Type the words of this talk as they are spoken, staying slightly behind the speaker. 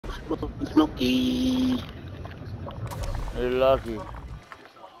Smokey. You're lucky.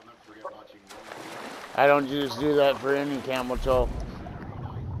 I don't just do that for any camel toe.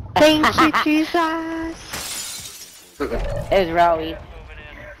 Thank you, Jesus. It was Rowie.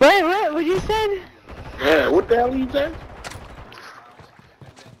 What? What you said? Yeah, what the hell you said?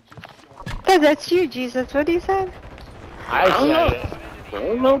 Yeah, that's you, Jesus. What you said? I don't know. said it. I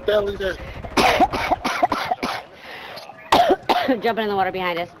don't know what the hell he said. Jumping in the water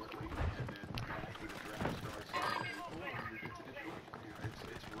behind us.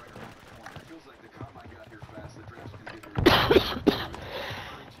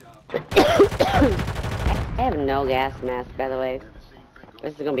 I have no gas mask, by the way.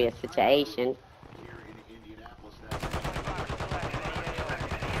 This is gonna be a situation.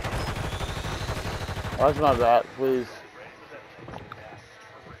 Watch my back, please.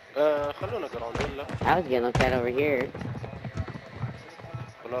 خلونا جراوند يلا. I was getting looked at over here.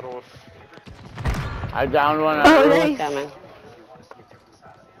 ولا روف. I downed one. Oh, Roof. nice. Coming.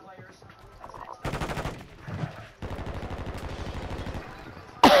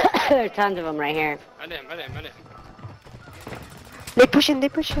 There are tons of them right here. عليهم عليهم عليهم. They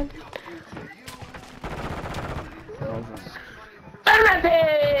pushing.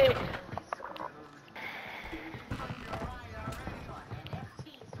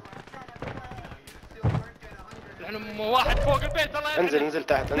 نحن واحد فوق البيت الله يرحمه. انزل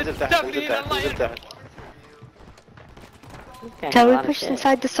تحت انزل تحت انزل تحت انزل تحت. Okay, Shall a we lot of push shit.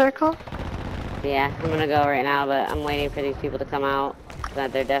 inside the circle? Yeah, I'm gonna go right now, but I'm waiting for these people to come out.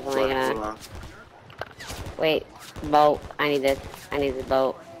 But they're definitely gonna. Wait, boat. I need this. I need this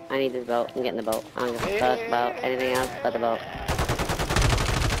boat. I need this boat. I'm getting the boat. I don't give a fuck about anything else but the boat.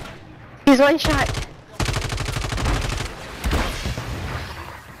 He's one shot.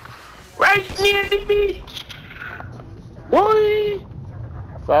 Right near the beach. Boy.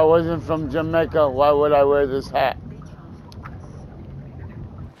 If I wasn't from Jamaica, why would I wear this hat?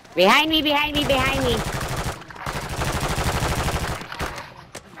 Behind me, behind me, behind me.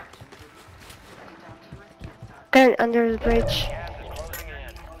 They're under the bridge.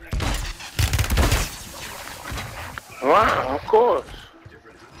 Wow, of course.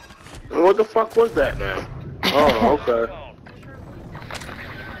 What the fuck was that, man? Oh, okay.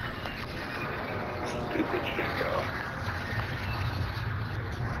 Stupid shit, though.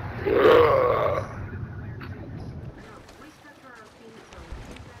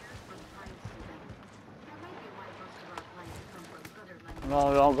 No,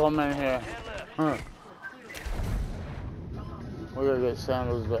 don't come in here. Huh. We're gonna get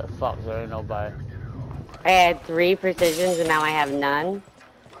sandals, but fuck, there ain't nobody. I had 3 precisions and now I have none.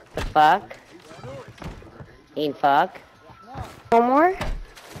 The fuck? Ain't fuck. One more?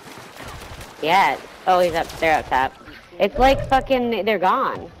 Yeah. Oh, he's up there up top. It's like fucking, they're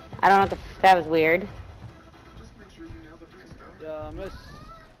gone. I don't know what the that was weird. يا مس.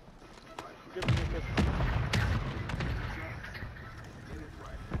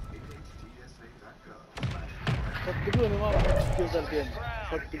 صدقوني ما راح تجوز الجيم.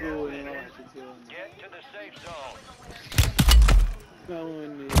 صدقوني ما راح تجوز.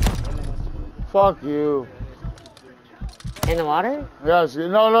 Fuck you. In the water? Yes,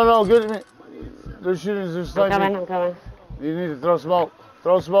 no, get me. They're shooting, they're I'm sniping. coming, I'm coming. You need to throw smoke.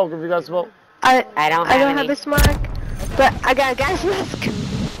 Throw smoke if you got smoke. I don't have any. a smoke, but I got a gas mask.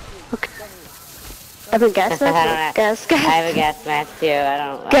 Okay. I have a gas mask. Gas. I have a gas mask too. I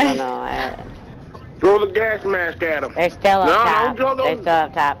don't know. Throw the gas mask at him. They're still up top. No, They're still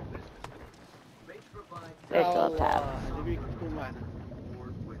up top. They're still up top. نبيك تكون معنا.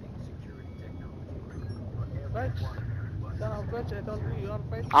 Fetch. Son of a bitch, I told you you are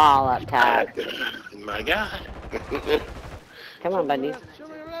fetch. All up top. My God. Come on, buddy. Show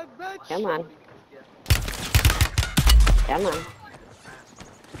me your red bitch. Come on. Come on.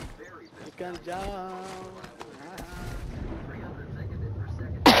 You can jump.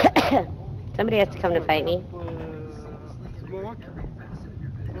 Somebody has to come to fight me.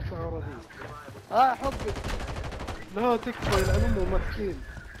 حبي لا تكفى لأن أمه مسكين.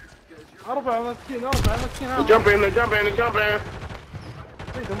 أربع مسكين. Jump in.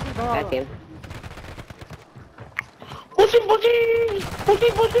 Back in. Pussy.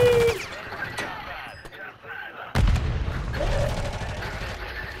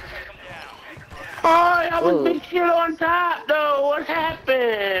 Oh, I was big shit on top, though. What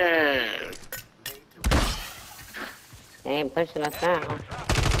happened? They ain't pushing us now.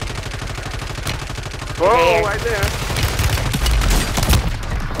 Oh, right there.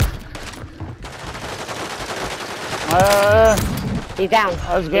 He's down.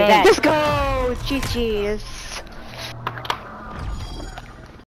 Let's He's go. dead. Let's go! GG's.